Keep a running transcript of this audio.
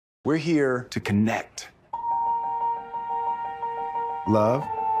We're here to connect. Love,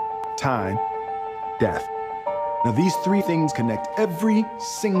 time, death. Now, these three things connect every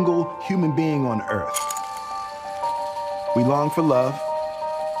single human being on Earth. We long for love,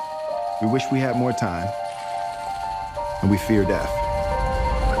 we wish we had more time, and we fear death.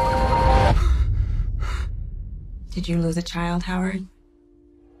 Did you lose a child, Howard?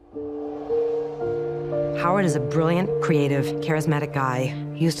 Howard is a brilliant, creative, charismatic guy.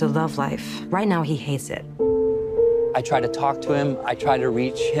 He used to love life. Right now, he hates it. I try to talk to him, I try to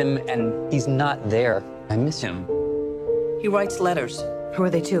reach him, and he's not there. I miss him. He writes letters. Who are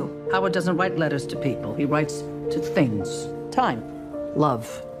they to? Howard doesn't write letters to people. He writes to things. Time,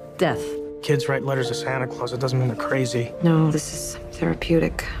 love, death. Kids write letters to Santa Claus. It doesn't mean they're crazy. No, this is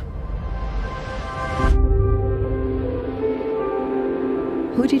therapeutic.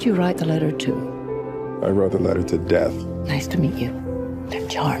 Who did you write the letter to? I wrote the letter to death. Nice to meet you. They're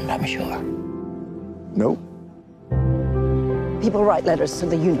charmed, I'm sure. Nope. People write letters to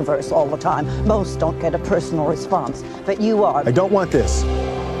the universe all the time. Most don't get a personal response, but you are. I don't want this.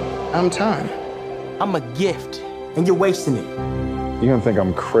 I'm time. I'm a gift, and you're wasting it. You're gonna think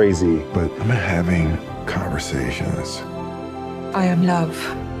I'm crazy, but I'm having conversations. I am love.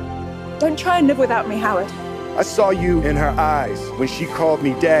 Don't try and live without me, Howard. I saw you in her eyes when she called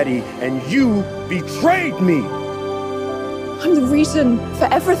me daddy, and you betrayed me. I'm the reason for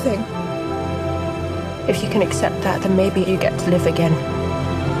everything. If you can accept that, then maybe you get to live again.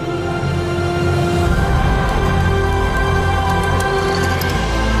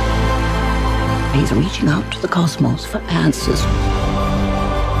 He's reaching out to the cosmos for answers.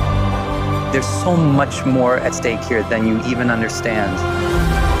 There's so much more at stake here than you even understand.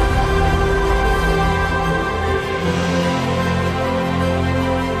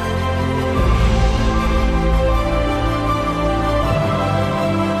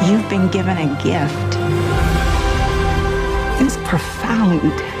 You've been given a gift. This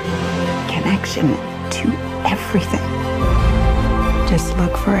profound connection to everything. Just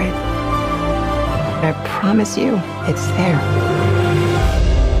look for it. I promise you, it's there.